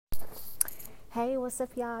Hey, what's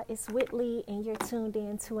up, y'all? It's Whitley, and you're tuned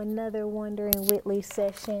in to another Wondering Whitley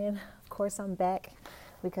session. Of course, I'm back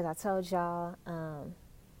because I told y'all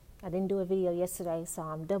I didn't do a video yesterday, so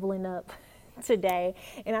I'm doubling up today.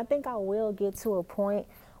 And I think I will get to a point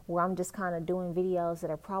where I'm just kind of doing videos that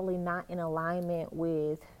are probably not in alignment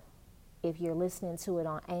with if you're listening to it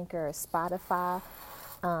on Anchor or Spotify,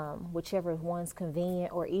 whichever one's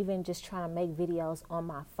convenient, or even just trying to make videos on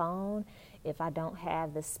my phone if I don't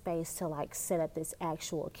have the space to like set up this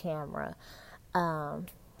actual camera.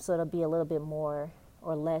 So it'll be a little bit more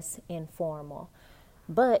or less informal.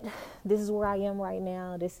 But this is where I am right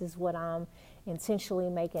now. This is what I'm intentionally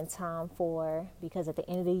making time for, because at the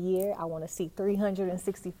end of the year, I want to see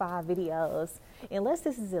 365 videos. Unless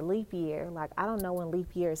this is a leap year. Like, I don't know when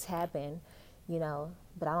leap years happen,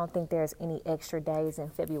 but I don't think there's any extra days in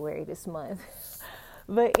February this month.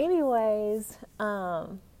 But anyways,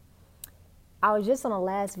 I was just on the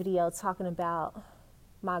last video talking about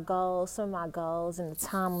my goals, some of my goals, and the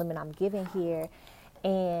time limit I'm giving here.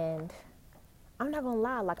 And I'm not going to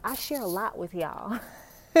lie, like, I share a lot with y'all.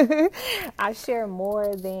 I share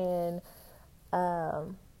more than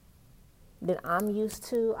I'm used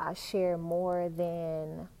to. I share more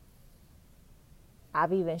than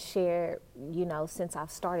I've even shared, since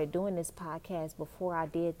I've started doing this podcast, before I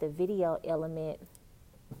did the video element.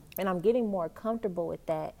 And I'm getting more comfortable with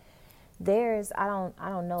that. I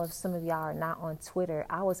don't know if some of y'all are not on Twitter.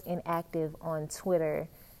 I was inactive on Twitter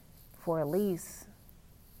for at least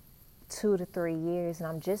 2 to 3 years, and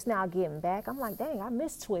I'm just now getting back. I'm like, dang, I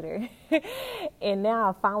miss Twitter. And now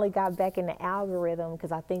I finally got back in the algorithm,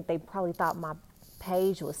 because I think they probably thought my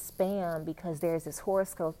page was spam, because there's this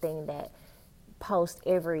horoscope thing that posts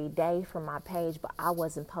every day from my page, but I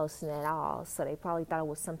wasn't posting at all. So they probably thought it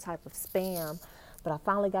was some type of spam. But I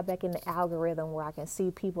finally got back in the algorithm where I can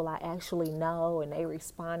see people I actually know and they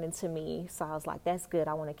responding to me. So I was like, that's good.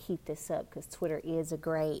 I want to keep this up, because Twitter is a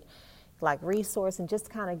great resource, and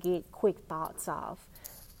just kind of get quick thoughts off.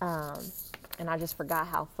 And I just forgot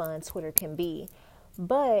how fun Twitter can be.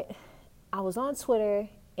 But I was on Twitter,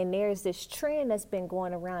 and there's this trend that's been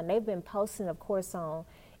going around. They've been posting, of course, on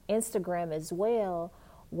Instagram as well,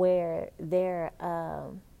 where they're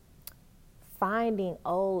finding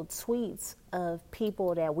old tweets of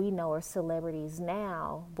people that we know are celebrities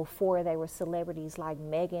now, before they were celebrities. Like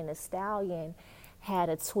Megan Thee Stallion had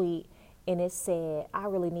a tweet, and it said, I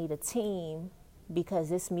really need a team, because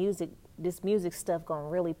this music stuff gonna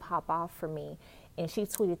really pop off for me. And she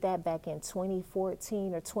tweeted that back in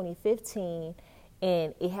 2014 or 2015,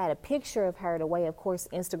 and it had a picture of her. The way, of course,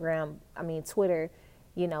 Twitter,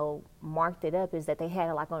 marked it up, is that they had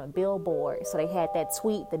it like on a billboard. So they had that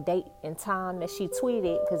tweet, the date and time that she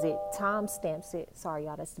tweeted, because it time stamps it. Sorry,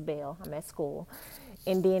 y'all, that's the bell. I'm at school.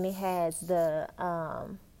 And then it has it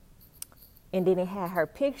had her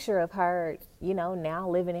picture of her, now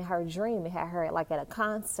living in her dream. It had her at a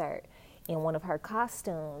concert in one of her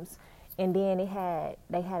costumes. And then they had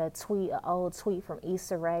an old tweet from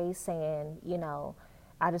Issa Rae saying,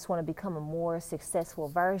 I just want to become a more successful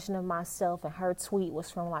version of myself. And her tweet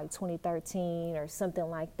was from 2013 or something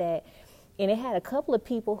like that. And it had a couple of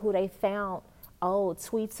people who they found old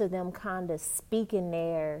tweets of them kind of speaking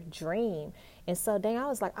their dream. And so then I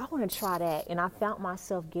was like, I want to try that. And I found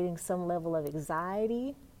myself getting some level of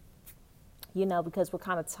anxiety, because we're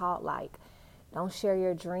kind of taught don't share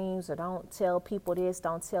your dreams, or don't tell people this,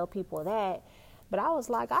 don't tell people that. But I was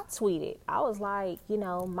like, I tweeted. I was like,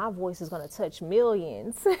 my voice is going to touch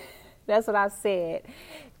millions. That's what I said.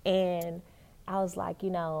 And I was like,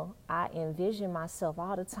 I envision myself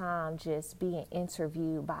all the time just being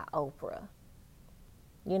interviewed by Oprah.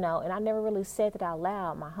 And I never really said that out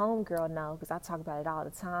loud. My homegirl knows, because I talk about it all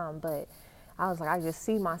the time. But I was like, I just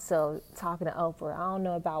see myself talking to Oprah. I don't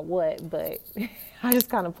know about what, but I just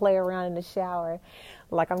kind of play around in the shower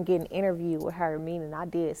like I'm getting interviewed with her, meaning I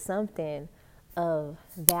did something of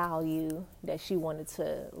value that she wanted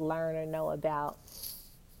to learn or know about.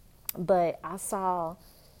 But I saw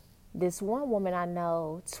this one woman I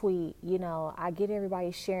know tweet, I get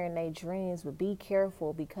everybody sharing their dreams, but be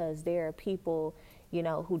careful, because there are people,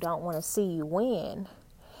 who don't want to see you win.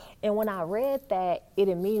 And when I read that, it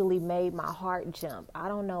immediately made my heart jump. I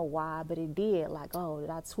don't know why, but it did. Did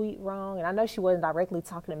I tweet wrong? And I know she wasn't directly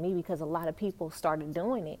talking to me, because a lot of people started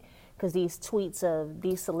doing it, because these tweets of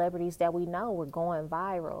these celebrities that we know were going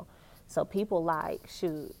viral. So people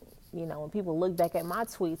when people look back at my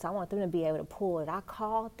tweets, I want them to be able to pull it. I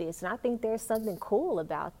called this. And I think there's something cool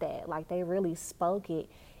about that. They really spoke it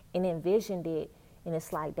and envisioned it. And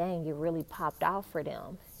it's like, dang, it really popped out for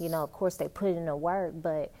them. Of course, they put in the work,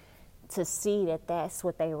 but to see that that's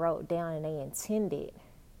what they wrote down and they intended,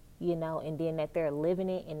 and then that they're living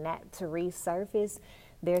it and that to resurface,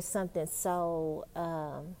 there's something so,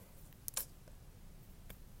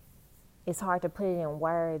 it's hard to put it in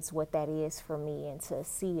words what that is for me, and to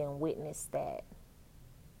see and witness that,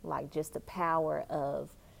 like just the power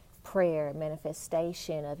of prayer,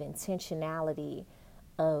 manifestation, of intentionality,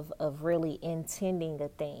 of really intending a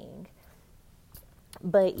thing.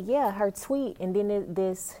 But yeah, her tweet, and then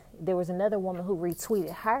there was another woman who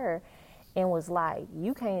retweeted her and was like,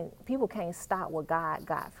 people can't stop what God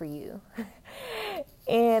got for you.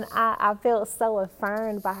 And I felt so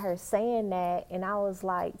affirmed by her saying that. And I was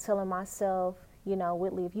like telling myself,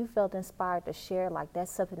 Whitley, if you felt inspired to share, like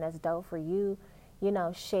that's something that's dope for you,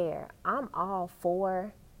 share. I'm all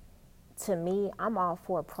for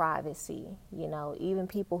privacy. Even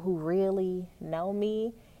people who really know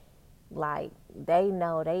me, like they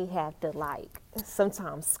know they have to like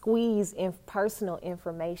sometimes squeeze personal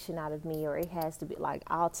information out of me, or it has to be like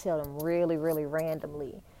I'll tell them really, really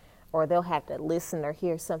randomly, or they'll have to listen or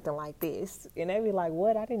hear something like this, and they be like,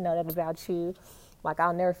 "What? I didn't know that about you." Like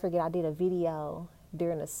I'll never forget, I did a video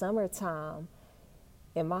during the summertime,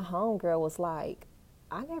 and my homegirl was like,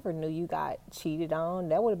 "I never knew you got cheated on.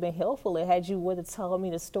 That would have been helpful had you would have told me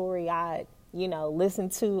the story I,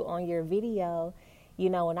 listened to on your video."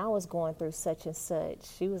 When I was going through such and such.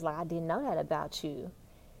 She was like, "I didn't know that about you."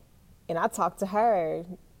 And I talked to her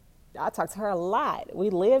a lot. We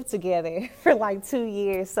lived together for like 2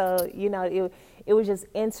 years. So, it was just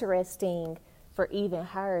interesting for even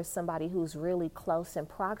her, somebody who's really close and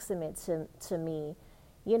proximate to me.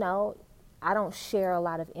 I don't share a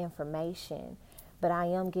lot of information, but I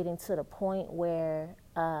am getting to the point where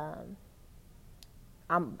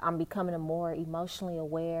I'm becoming more emotionally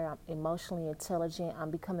aware. I'm emotionally intelligent.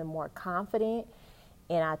 I'm becoming more confident.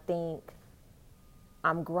 And I think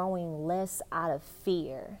I'm growing less out of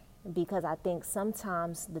fear, because I think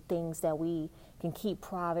sometimes the things that we can keep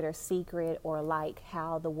private or secret, or like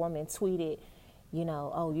how the woman tweeted,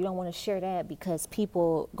 "Oh, you don't want to share that because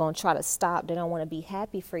people going to try to stop. They don't want to be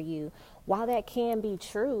happy for you." While that can be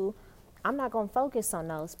true, I'm not going to focus on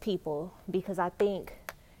those people, because I think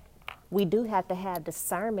we do have to have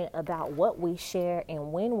discernment about what we share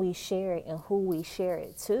and when we share it and who we share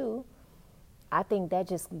it to. I think that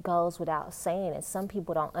just goes without saying, and some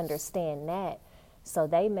people don't understand that. So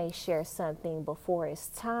they may share something before it's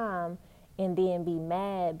time and then be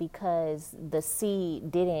mad because the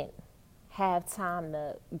seed didn't have time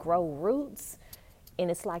to grow roots.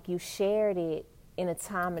 And it's like you shared it in a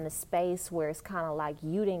time and a space where it's kind of like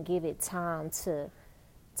you didn't give it time to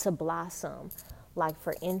blossom. Like,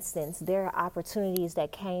 for instance, there are opportunities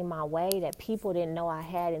that came my way that people didn't know I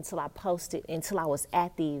had until I posted, until I was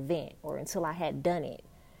at the event, or until I had done it.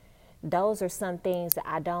 Those are some things that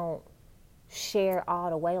I don't share all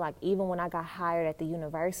the way. Like, even when I got hired at the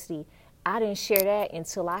university, I didn't share that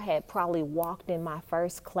until I had probably walked in my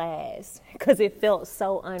first class, because it felt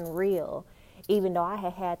so unreal, even though I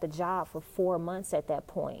had had the job for 4 months at that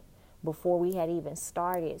point before we had even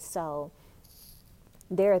started. So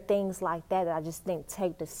there are things like that I just think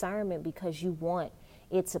take discernment, because you want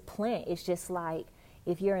it to plant. It's just like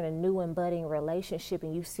if you're in a new and budding relationship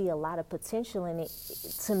and you see a lot of potential in it.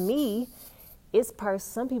 To me,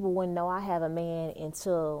 some people wouldn't know I have a man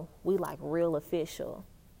until we like real official.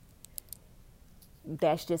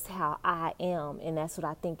 That's just how I am, and that's what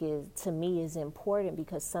I think to me is important,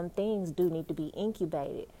 because some things do need to be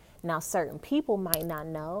incubated. Now, certain people might not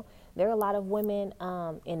know. There are a lot of women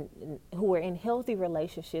who are in healthy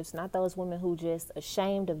relationships, not those women who just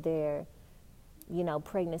ashamed of their,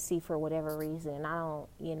 pregnancy for whatever reason. And I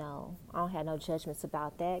don't have no judgments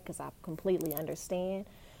about that, because I completely understand.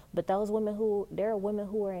 But there are women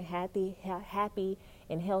who are in happy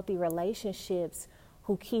and healthy relationships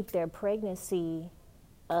who keep their pregnancy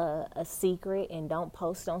a secret and don't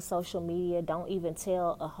post on social media, don't even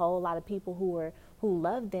tell a whole lot of people who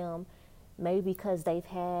love them, maybe because they've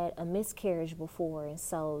had a miscarriage before, and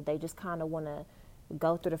so they just kind of want to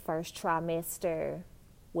go through the first trimester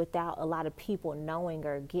without a lot of people knowing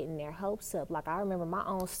or getting their hopes up. Like, I remember my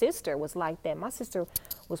own sister was like that. My sister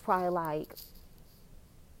was probably like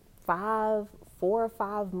 4 or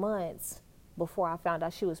 5 months before I found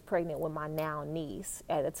out she was pregnant with my now niece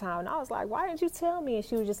at the time. And I was like, "Why didn't you tell me?" And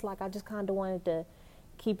she was just like, "I just kind of wanted to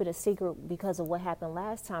keep it a secret because of what happened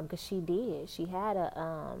last time." Because she did. She had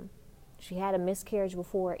a miscarriage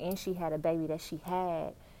before, and she had a baby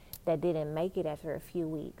that didn't make it after a few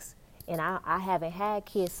weeks. And I haven't had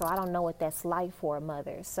kids, so I don't know what that's like for a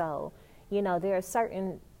mother. So, there are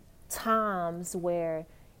certain times where,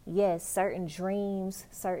 yes, certain dreams,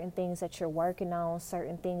 certain things that you're working on,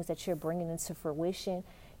 certain things that you're bringing into fruition,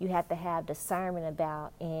 you have to have discernment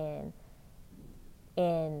about and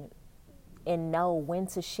know when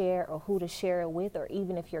to share or who to share it with, or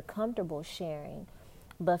even if you're comfortable sharing.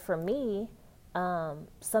 But for me,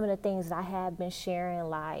 some of the things that I have been sharing,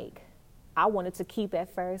 like I wanted to keep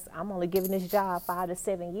at first, I'm only giving this job 5 to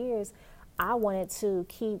 7 years. I wanted to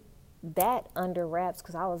keep that under wraps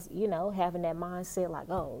because I was, having that mindset like,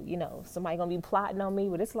 oh, somebody gonna be plotting on me.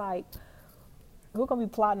 But it's like, who gonna be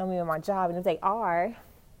plotting on me in my job? And if they are,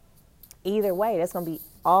 either way, that's gonna be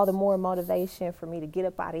all the more motivation for me to get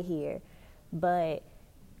up out of here. But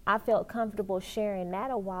I felt comfortable sharing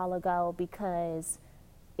that a while ago because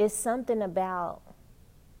it's something about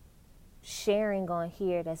sharing on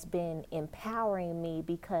here that's been empowering me,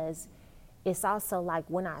 because it's also like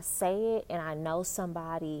when I say it and I know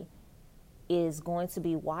somebody is going to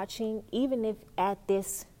be watching, even if at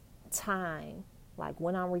this time, like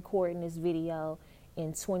when I'm recording this video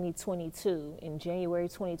in 2022, in January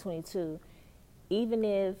 2022, even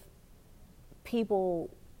if people,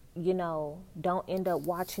 don't end up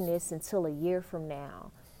watching this until a year from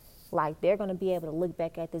now, like they're going to be able to look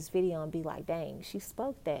back at this video and be like, dang, she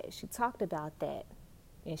spoke that, she talked about that,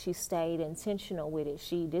 and she stayed intentional with it.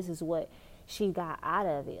 This is what she got out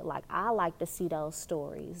of it. Like, I like to see those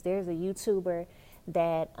stories. There's a YouTuber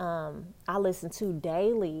that I listen to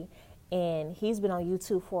daily, and he's been on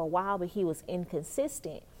YouTube for a while, but he was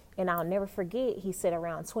inconsistent. And I'll never forget, he said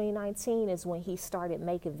around 2019 is when he started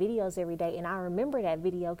making videos every day. And I remember that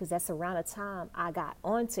video because that's around the time I got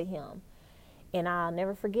onto him. And I'll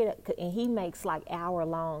never forget it. And he makes like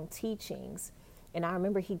hour-long teachings. And I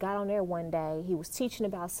remember he got on there one day. He was teaching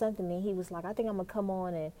about something, and he was like, I think I'm going to come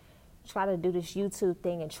on and try to do this YouTube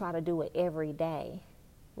thing and try to do it every day.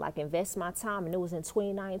 Like, invest my time. And it was in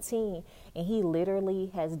 2019. And he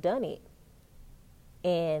literally has done it.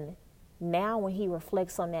 And now when he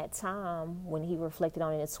reflects on that time, when he reflected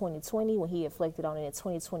on it in 2020, when he reflected on it in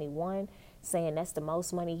 2021, saying that's the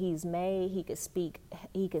most money he's made, he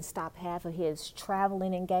can stop half of his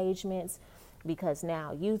traveling engagements because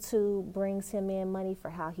now YouTube brings him in money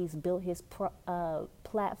for how he's built his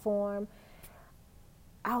platform.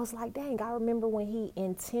 I was like, dang, I remember when he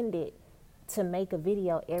intended to make a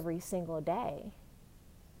video every single day.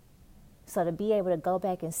 So to be able to go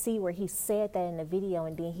back and see where he said that in the video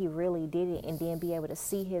and then he really did it, and then be able to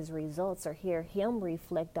see his results or hear him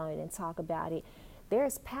reflect on it and talk about it,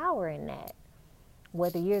 there's power in that.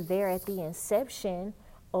 Whether you're there at the inception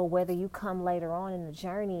or whether you come later on in the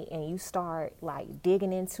journey and you start like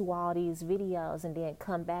digging into all these videos and then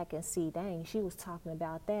come back and see, dang, she was talking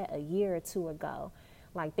about that a year or two ago.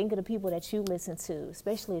 Like, think of the people that you listen to,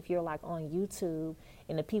 especially if you're like on YouTube,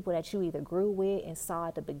 and the people that you either grew with and saw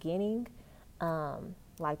at the beginning.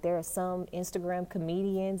 Like, there are some Instagram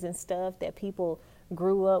comedians and stuff that people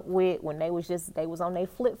grew up with when they was on their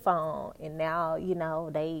flip phone, and now,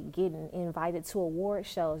 they getting invited to award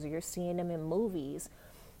shows, or you're seeing them in movies.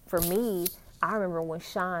 For me, I remember when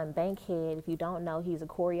Sean Bankhead, if you don't know, he's a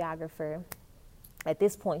choreographer. At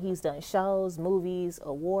this point, he's done shows, movies,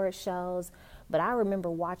 award shows. But I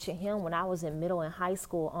remember watching him when I was in middle and high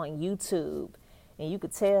school on YouTube. And you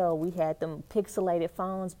could tell we had them pixelated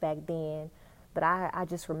phones back then. But I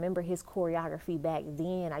just remember his choreography back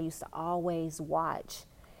then. I used to always watch.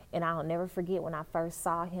 And I'll never forget when I first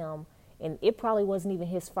saw him. And it probably wasn't even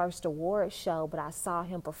his first award show, but I saw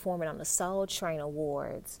him performing on the Soul Train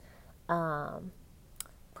Awards.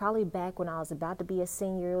 Probably back when I was about to be a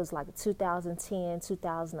senior. It was like 2010,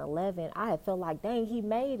 2011. I had felt like, dang, he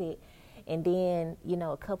made it. And then,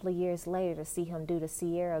 a couple of years later, to see him do the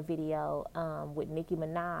Sierra video with Nicki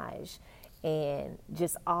Minaj, and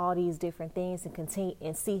just all these different things,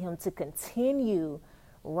 and see him to continue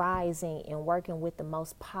rising and working with the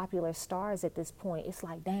most popular stars at this point. It's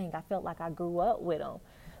like, dang, I felt like I grew up with him.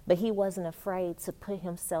 But he wasn't afraid to put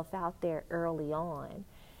himself out there early on.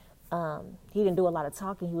 He didn't do a lot of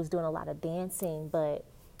talking. He was doing a lot of dancing. But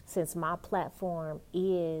since my platform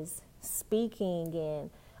is speaking, and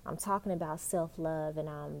I'm talking about self-love, and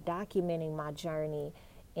I'm documenting my journey,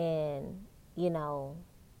 and,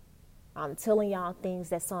 I'm telling y'all things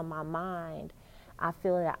that's on my mind, I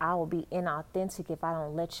feel that I will be inauthentic if I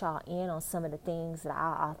don't let y'all in on some of the things that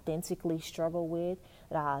I authentically struggle with,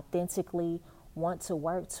 that I authentically want to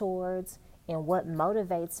work towards, and what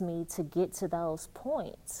motivates me to get to those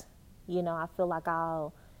points. I feel like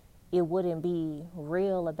it wouldn't be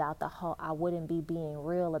real about I wouldn't be being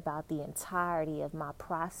real about the entirety of my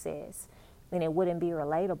process, and it wouldn't be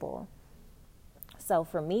relatable. So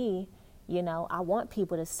for me, I want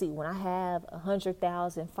people to see when I have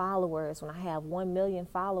 100,000 followers, when I have 1 million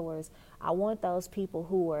followers, I want those people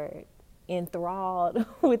who are enthralled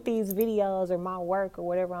with these videos or my work or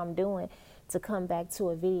whatever I'm doing to come back to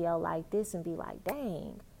a video like this and be like,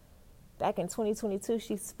 dang, back in 2022,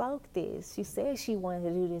 she spoke this. She said she wanted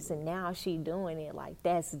to do this, and now she doing it. Like,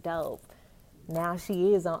 that's dope. Now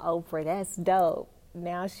she is on Oprah. That's dope.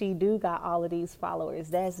 Now she do got all of these followers.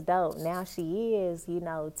 That's dope. Now she is,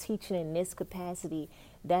 teaching in this capacity.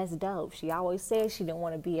 That's dope. She always said she didn't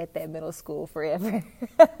want to be at that middle school forever.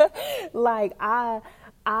 Like, I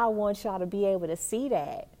want y'all to be able to see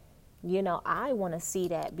that. I want to see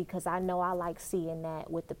that because I know I like seeing that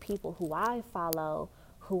with the people who I follow,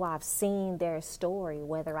 who I've seen their story,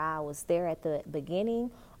 whether I was there at the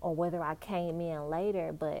beginning or whether I came in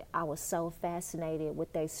later, but I was so fascinated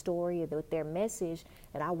with their story, with their message,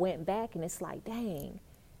 that I went back and it's like, dang,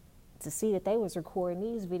 to see that they was recording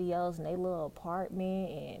these videos in their little apartment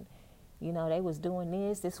and, they was doing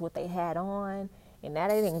this is what they had on, and now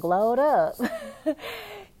they didn't glowed up.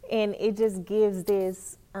 And it just gives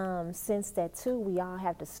this sense that, too, we all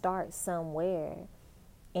have to start somewhere.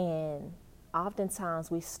 And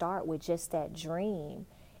oftentimes we start with just that dream.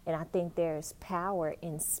 And I think there's power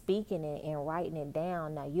in speaking it and writing it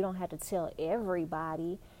down. Now, you don't have to tell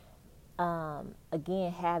everybody.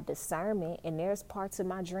 Again, have discernment. And there's parts of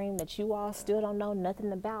my dream that you all still don't know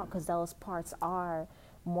nothing about because those parts are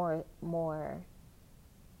more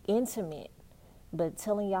intimate. But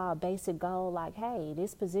telling y'all a basic goal like, hey,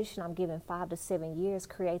 this position I'm giving 5 to 7 years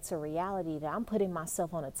creates a reality that I'm putting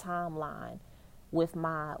myself on a timeline with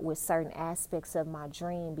certain aspects of my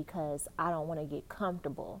dream because I don't want to get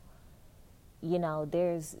comfortable.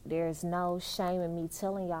 There's no shame in me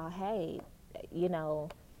telling y'all, hey,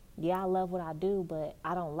 I love what I do, but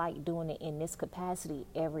I don't like doing it in this capacity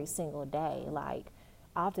every single day. Like,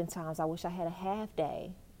 oftentimes I wish I had a half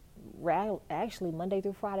day. Actually, Monday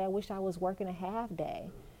through Friday, I wish I was working a half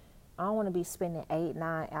day. I don't want to be spending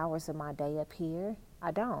 8-9 hours of my day up here.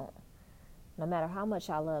 I don't. No matter how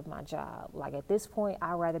much I love my job. Like, at this point,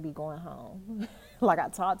 I'd rather be going home. Like, I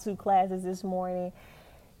taught 2 classes this morning,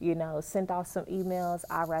 sent off some emails.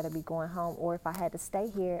 I'd rather be going home. Or if I had to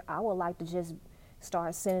stay here, I would like to just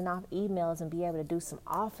start sending off emails and be able to do some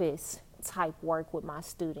office type work with my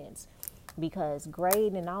students. Because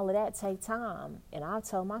grading and all of that take time. And I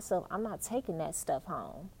told myself, I'm not taking that stuff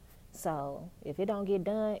home. So if it don't get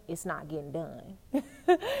done, it's not getting done.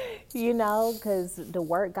 Because the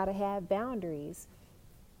work got to have boundaries.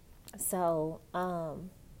 So,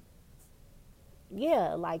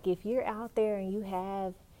 like if you're out there and you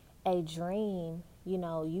have a dream,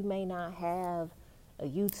 you may not have a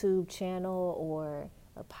YouTube channel or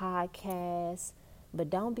a podcast, but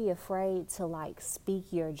don't be afraid to like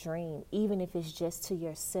speak your dream, even if it's just to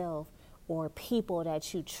yourself or people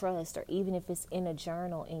that you trust, or even if it's in a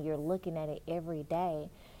journal and you're looking at it every day.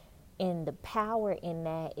 And the power in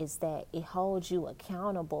that is that it holds you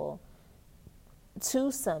accountable to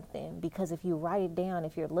something, because if you write it down,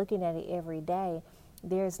 if you're looking at it every day,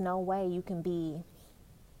 there's no way you can be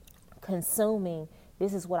consuming,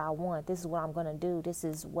 this is what I want, this is what I'm going to do, this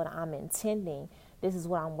is what I'm intending, this is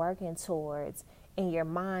what I'm working towards, and your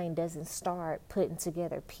mind doesn't start putting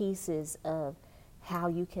together pieces of how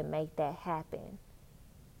you can make that happen.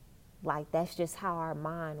 Like, that's just how our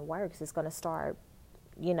mind works. It's going to start,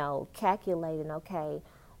 calculating, okay,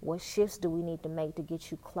 what shifts do we need to make to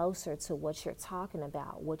get you closer to what you're talking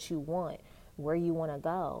about, what you want, where you want to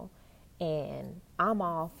go. And I'm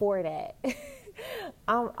all for that.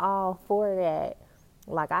 I'm all for that.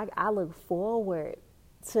 Like, I look forward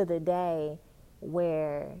to the day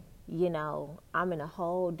where, I'm in a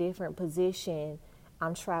whole different position.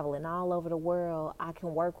 I'm traveling all over the world. I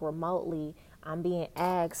can work remotely. I'm being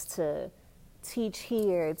asked to teach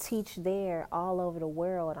here, teach there, all over the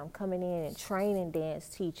world. I'm coming in and training dance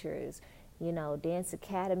teachers. Dance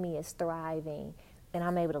Academy is thriving. And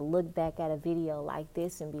I'm able to look back at a video like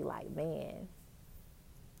this and be like, man,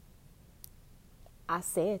 I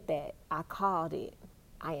said that. I called it.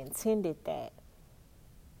 I intended that.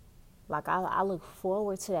 Like, I look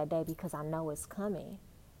forward to that day because I know it's coming.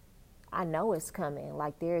 I know it's coming.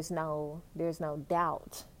 Like, there's no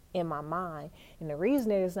doubt in my mind. And the reason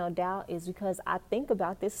there's no doubt is because I think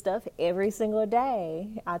about this stuff every single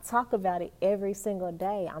day. I talk about it every single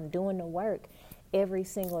day. I'm doing the work every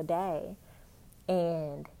single day.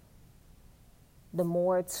 And the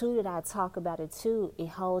more, too, that I talk about it, too, it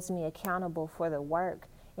holds me accountable for the work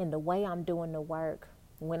and the way I'm doing the work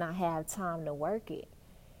when I have time to work it.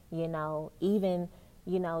 Even,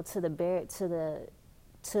 to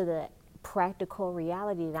the practical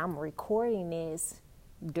reality that I'm recording this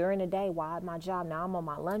during the day while at my job. Now I'm on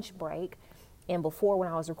my lunch break. And before, when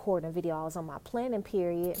I was recording a video, I was on my planning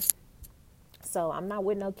period. So I'm not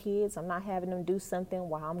with no kids. I'm not having them do something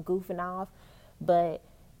while I'm goofing off. But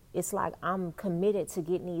it's like I'm committed to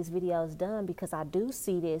getting these videos done because I do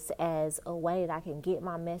see this as a way that I can get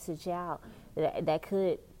my message out that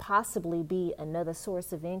could possibly be another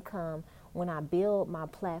source of income when I build my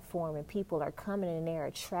platform and people are coming and they're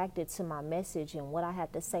attracted to my message and what I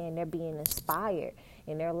have to say, and they're being inspired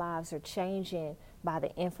and their lives are changing by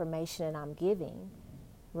the information that I'm giving.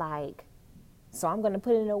 Like, so I'm going to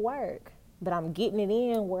put in the work, but I'm getting it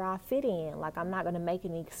in where I fit in. Like, I'm not going to make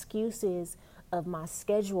any excuses of my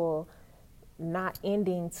schedule not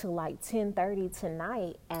ending till like 10:30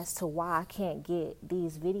 tonight as to why I can't get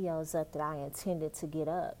these videos up that I intended to get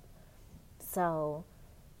up. So,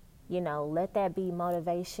 let that be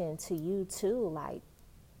motivation to you too. Like,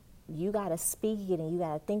 you got to speak it and you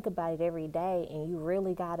got to think about it every day, and you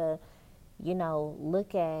really got to,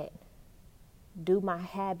 look at, do my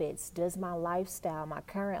habits, does my lifestyle, my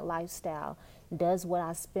current lifestyle, does what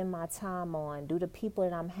I spend my time on, do the people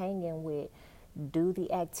that I'm hanging with, do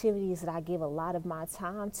the activities that I give a lot of my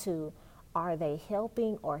time to, are they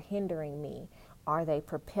helping or hindering me? Are they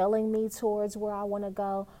propelling me towards where I want to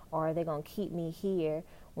go, or are they going to keep me here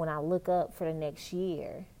when I look up for the next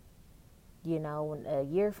year? A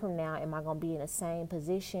year from now, am I going to be in the same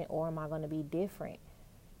position, or am I going to be different?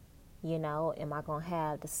 Am I going to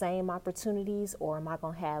have the same opportunities, or am I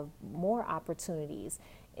going to have more opportunities?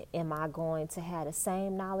 Am I going to have the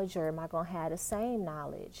same knowledge, or am I going to have the same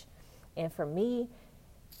knowledge? And for me,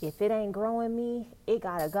 if it ain't growing me, it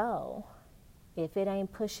got to go. If it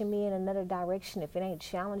ain't pushing me in another direction, if it ain't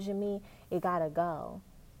challenging me, it got to go.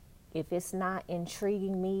 If it's not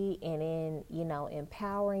intriguing me and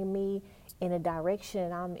empowering me in a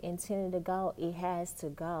direction I'm intended to go, it has to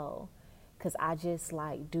go. Because I just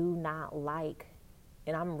do not like,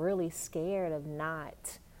 and I'm really scared of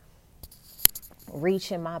not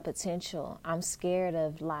reaching my potential. I'm scared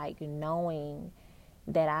of knowing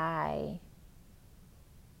that I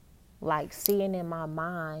seeing in my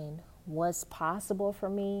mind what's possible for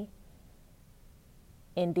me,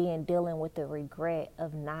 and then dealing with the regret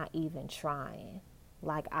of not even trying.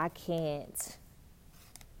 I can't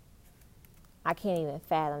even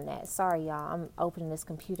fathom that. Sorry, y'all. I'm opening this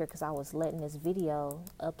computer because I was letting this video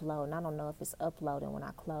upload, and I don't know if it's uploading when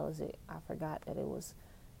I close it. I forgot that it was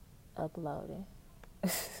uploading.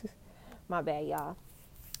 My bad, y'all.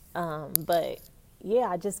 But yeah,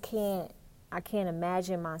 I just can't. I can't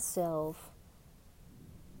imagine myself.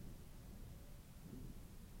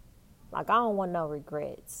 I don't want no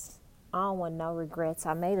regrets.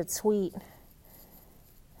 I made a tweet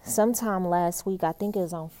sometime last week, I think it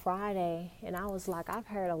was on Friday, and I was like, I've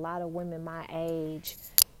heard a lot of women my age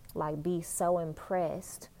be so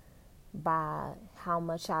impressed by how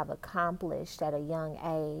much I've accomplished at a young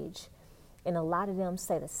age, and a lot of them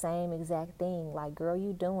say the same exact thing, girl,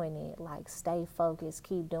 you doing it, stay focused,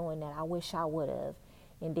 keep doing that, I wish I would have.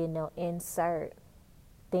 And then they'll insert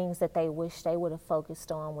things that they wish they would have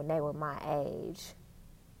focused on when they were my age,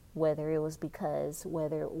 whether it was because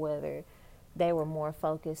whether they were more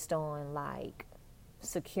focused on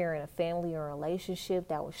securing a family or relationship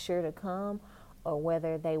that was sure to come, or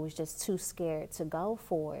whether they was just too scared to go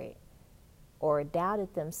for it or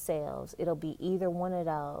doubted themselves. It'll be either one of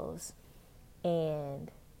those. And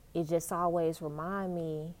it just always remind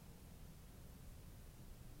me,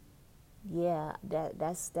 yeah,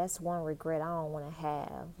 that's one regret I don't want to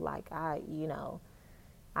have.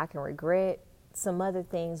 I can regret some other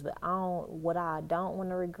things, but what I don't want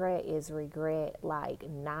to regret is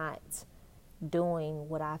not doing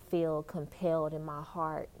what I feel compelled in my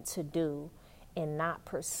heart to do, and not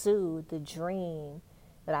pursue the dream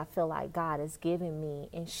that I feel like God has given me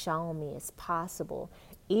and shown me is possible,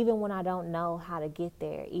 even when I don't know how to get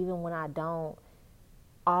there, even when I don't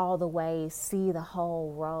all the way see the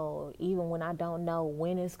whole road, even when I don't know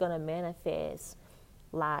when it's going to manifest.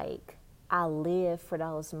 I live for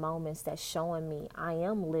those moments that's showing me I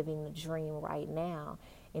am living the dream right now,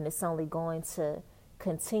 and it's only going to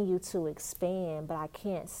continue to expand, but I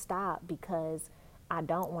can't stop because I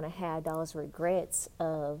don't want to have those regrets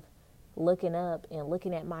of looking up and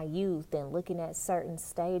looking at my youth and looking at certain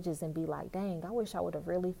stages and be like, dang, I wish I would have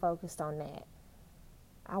really focused on that.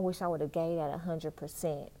 I wish I would have gave that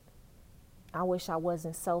 100%. I wish I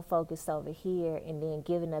wasn't so focused over here and then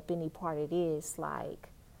giving up any part of this.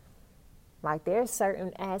 There's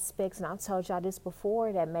certain aspects, and I've told y'all this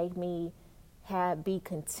before, that make me be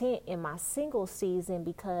content in my single season,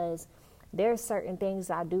 because there's certain things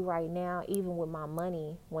I do right now, even with my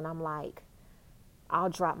money, when I'm I'll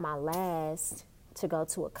drop my last to go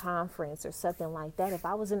to a conference or something like that. If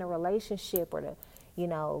I was in a relationship or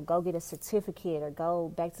go get a certificate or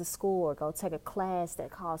go back to school or go take a class that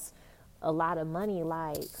costs a lot of money.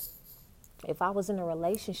 Like, if I was in a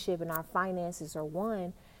relationship and our finances are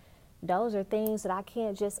one, those are things that I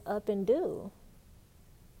can't just up and do.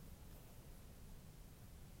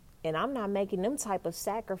 And I'm not making them type of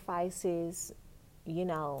sacrifices,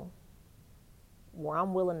 where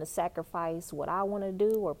I'm willing to sacrifice what I want to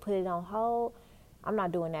do or put it on hold. I'm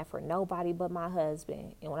not doing that for nobody but my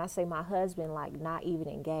husband. And when I say my husband, like, not even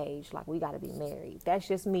engaged, like, we got to be married. That's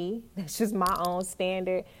just me. That's just my own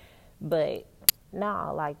standard. But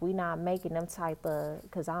no, like, we not making them type of,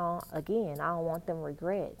 because I don't want them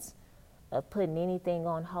regrets of putting anything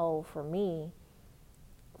on hold for me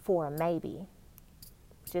for a maybe.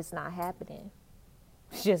 It's just not happening.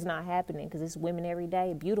 It's just not happening, because it's women every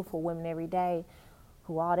day, beautiful women every day,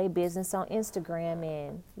 who all their business on Instagram,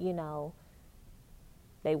 and,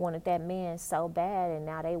 they wanted that man so bad, and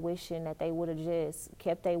now they wishing that they would have just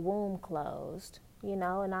kept their womb closed, and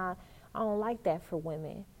I don't like that for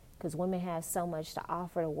women, because women have so much to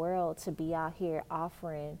offer the world, to be out here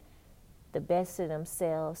offering the best of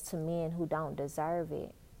themselves to men who don't deserve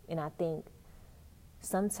it. And I think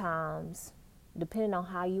sometimes, depending on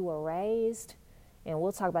how you were raised, and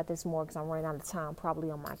we'll talk about this more because I'm running out of time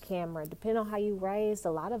probably on my camera, depending on how you raised,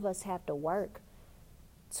 a lot of us have to work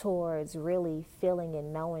towards really feeling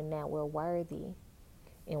and knowing that we're worthy.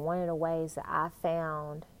 And one of the ways that I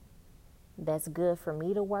found that's good for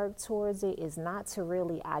me to work towards it is not to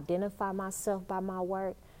really identify myself by my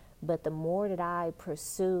work, but the more that I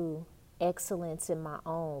pursue excellence in my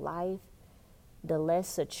own life, the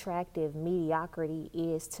less attractive mediocrity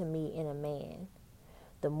is to me in a man.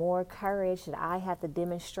 The more courage that I have to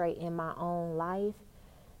demonstrate in my own life,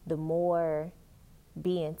 the more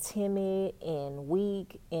being timid and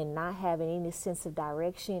weak and not having any sense of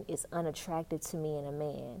direction is unattractive to me in a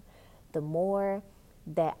man. The more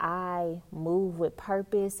that I move with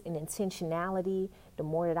purpose and intentionality, the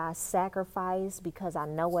more that I sacrifice because I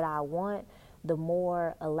know what I want, the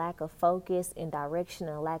more a lack of focus and direction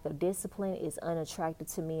and a lack of discipline is unattractive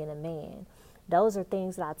to me in a man. Those are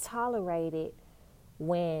things that I tolerated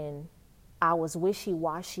when I was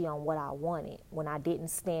wishy-washy on what I wanted, when I didn't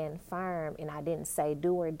stand firm and I didn't say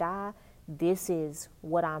do or die, this is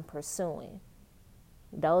what I'm pursuing.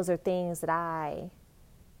 Those are things that I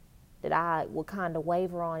will kind of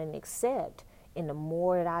waver on and accept. And the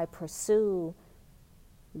more that I pursue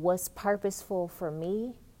what's purposeful for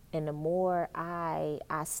me, and the more I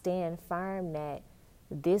stand firm that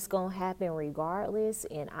this gonna happen regardless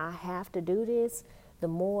and I have to do this, the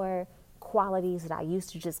more qualities that I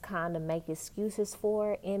used to just kind of make excuses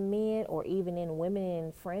for in men or even in women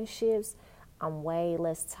in friendships, I'm way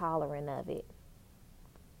less tolerant of it.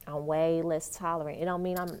 I'm way less tolerant. It don't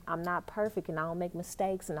mean I'm not perfect and I don't make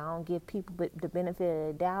mistakes and I don't give people the benefit of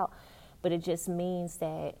the doubt, but it just means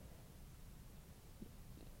that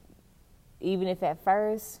even if at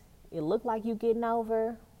first it looked like you getting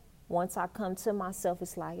over, once I come to myself,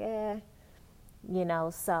 it's like,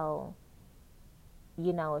 so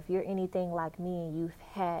if you're anything like me and you've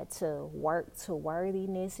had to work to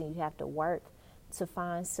worthiness and you have to work to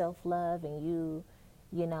find self-love and you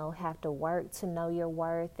have to work to know your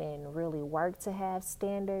worth and really work to have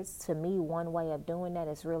standards, to me, one way of doing that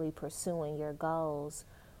is really pursuing your goals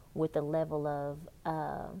with a level of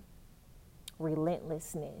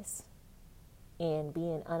relentlessness and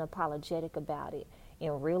being unapologetic about it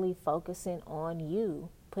and really focusing on you.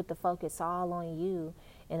 Put the focus all on you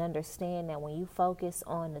and understand that when you focus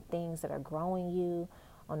on the things that are growing you,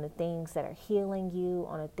 on the things that are healing you,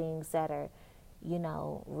 on the things that are,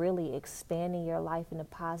 really expanding your life in a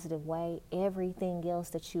positive way, everything else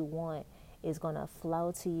that you want is going to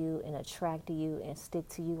flow to you and attract to you and stick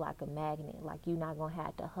to you like a magnet. Like, you're not going to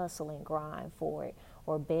have to hustle and grind for it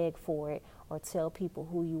or beg for it or tell people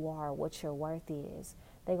who you are, what your worth is.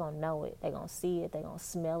 They're going to know it. They're going to see it. They're going to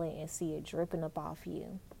smell it and see it dripping up off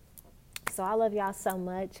you. So I love y'all so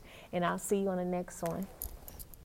much, and I'll see you on the next one.